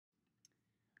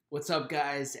What's up,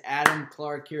 guys? Adam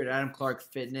Clark here at Adam Clark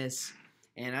Fitness.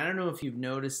 And I don't know if you've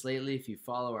noticed lately, if you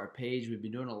follow our page, we've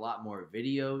been doing a lot more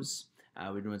videos.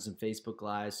 We're doing some Facebook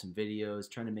Lives, some videos,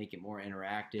 trying to make it more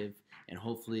interactive, and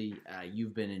hopefully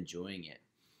you've been enjoying it.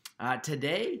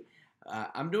 Today,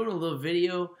 I'm doing a little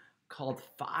video called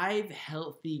 5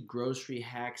 Healthy Grocery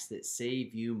Hacks That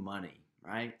Save You Money,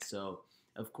 right? So,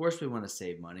 of course we want to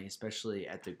save money, especially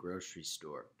at the grocery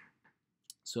store.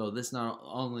 So this not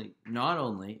only,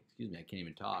 excuse me, I can't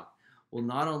even talk, will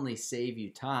not only save you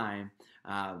time,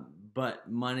 but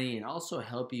money, and also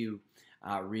help you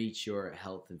reach your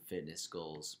health and fitness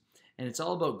goals. And it's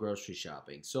all about grocery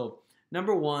shopping. So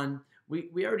number one,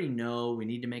 we already know we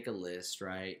need to make a list,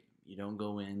 right? You don't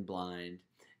go in blind.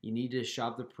 You need to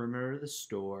shop the perimeter of the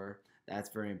store. That's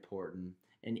very important.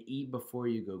 And eat before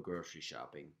you go grocery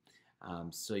shopping,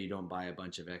 so you don't buy a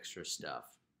bunch of extra stuff.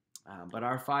 But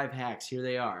our 5 hacks, here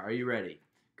they are. Are you ready?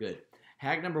 Good.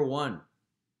 Hack number 1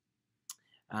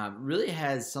 really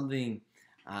has something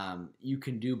you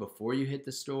can do before you hit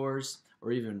the stores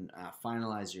or even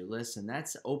finalize your list, and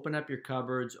that's open up your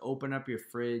cupboards, open up your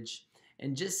fridge,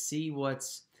 and just see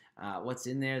what's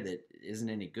in there that isn't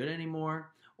any good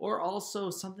anymore, or also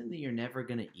something that you're never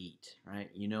going to eat, right?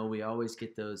 You know, we always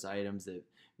get those items that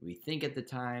we think at the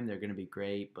time they're going to be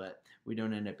great, but we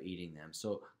don't end up eating them.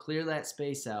 So clear that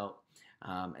space out,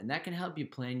 and that can help you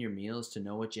plan your meals to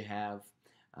know what you have,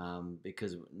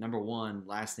 because number one,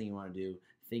 last thing you want to do,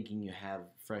 thinking you have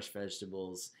fresh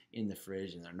vegetables in the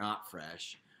fridge and they're not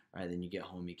fresh, right? Then you get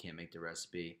home, you can't make the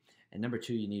recipe. And number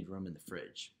 2, you need room in the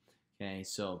fridge. Okay,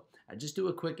 so just do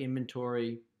a quick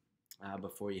inventory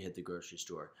before you hit the grocery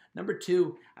store. Number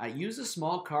 2, use a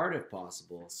small cart if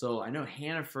possible. So I know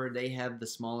Hannaford, they have the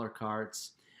smaller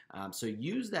carts. So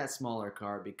use that smaller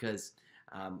cart because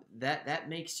that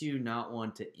makes you not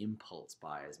want to impulse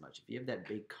buy as much. If you have that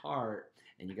big cart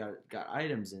and you got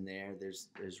items in there, there's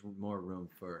more room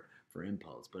for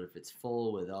impulse. But if it's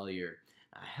full with all your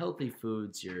healthy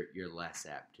foods, you're less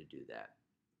apt to do that.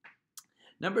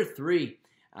 Number 3,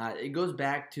 it goes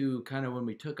back to kind of when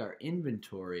we took our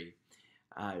inventory.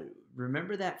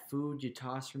 Remember that food you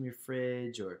tossed from your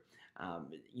fridge, or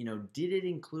did it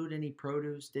include any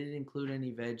produce? Did it include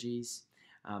any veggies?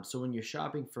 So when you're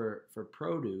shopping for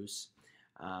produce,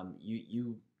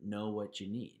 you know what you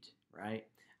need, right?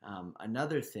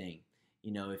 Another thing,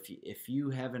 if you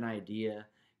have an idea,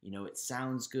 it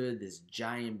sounds good, this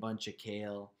giant bunch of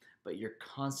kale, but you're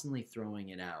constantly throwing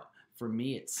it out. For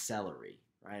me, it's celery,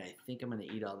 right? I think I'm going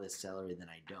to eat all this celery, then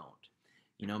I don't.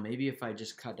 Maybe if I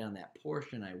just cut down that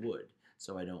portion, I would,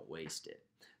 so I don't waste it.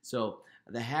 So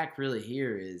the hack really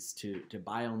here is to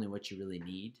buy only what you really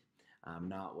need,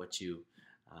 not what you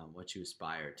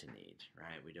aspire to need,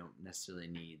 right? We don't necessarily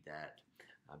need that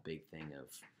big thing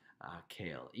of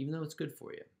kale, even though it's good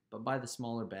for you. But buy the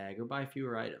smaller bag or buy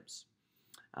fewer items.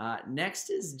 Next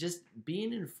is just be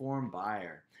an informed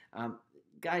buyer.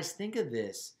 Guys, think of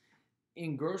this.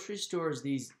 In grocery stores,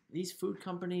 these food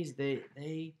companies,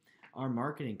 they are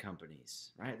marketing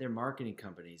companies, right? They're marketing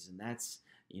companies, and that's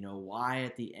why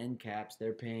at the end caps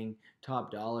they're paying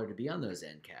top dollar to be on those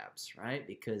end caps, right?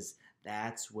 Because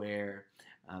that's where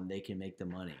they can make the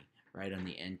money, right? On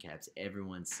the end caps,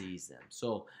 everyone sees them.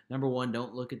 So number 1,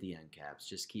 don't look at the end caps.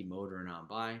 Just keep motoring on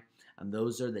by.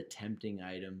 Those are the tempting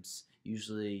items,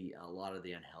 usually a lot of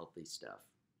the unhealthy stuff.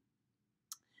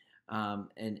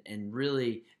 And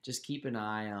really just keep an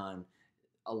eye on.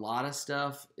 A lot of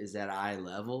stuff is at eye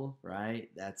level, right?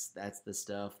 That's the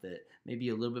stuff that may be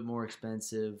a little bit more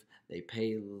expensive. They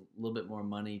pay a little bit more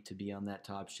money to be on that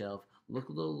top shelf. Look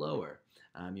a little lower.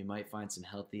 You might find some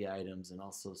healthy items and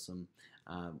also some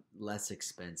less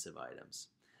expensive items.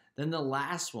 Then the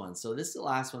last one. So this is the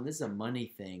last one. This is a money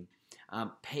thing.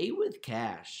 Pay with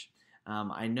cash.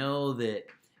 I know that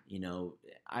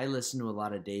I listen to a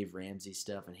lot of Dave Ramsey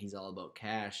stuff, and he's all about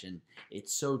cash, and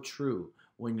it's so true.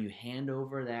 When you hand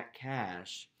over that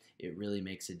cash, it really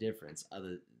makes a difference,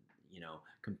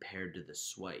 compared to the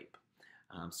swipe.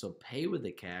 So pay with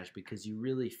the cash because you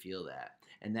really feel that,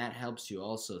 and that helps you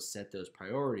also set those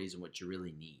priorities and what you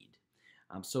really need.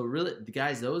 So really,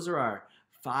 guys, those are our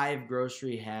 5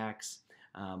 grocery hacks.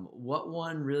 What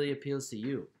one really appeals to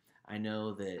you? I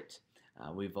know that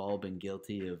we've all been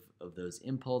guilty of those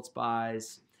impulse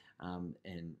buys,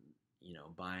 and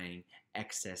buying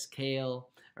excess kale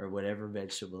or whatever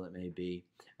vegetable it may be.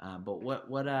 But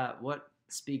what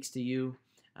speaks to you?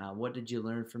 What did you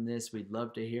learn from this? We'd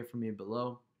love to hear from you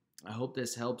below. I hope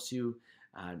this helps you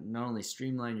not only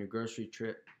streamline your grocery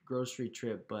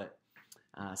trip, but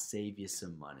save you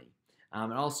some money.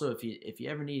 And also, if you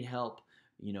ever need help,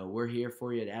 we're here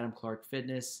for you at Adam Clark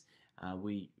Fitness.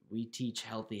 We We teach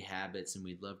healthy habits, and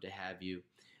we'd love to have you.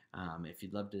 If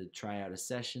you'd love to try out a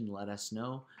session, let us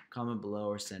know. Comment below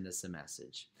or send us a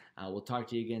message. We'll talk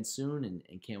to you again soon,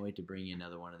 and can't wait to bring you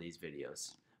another one of these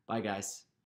videos. Bye, guys.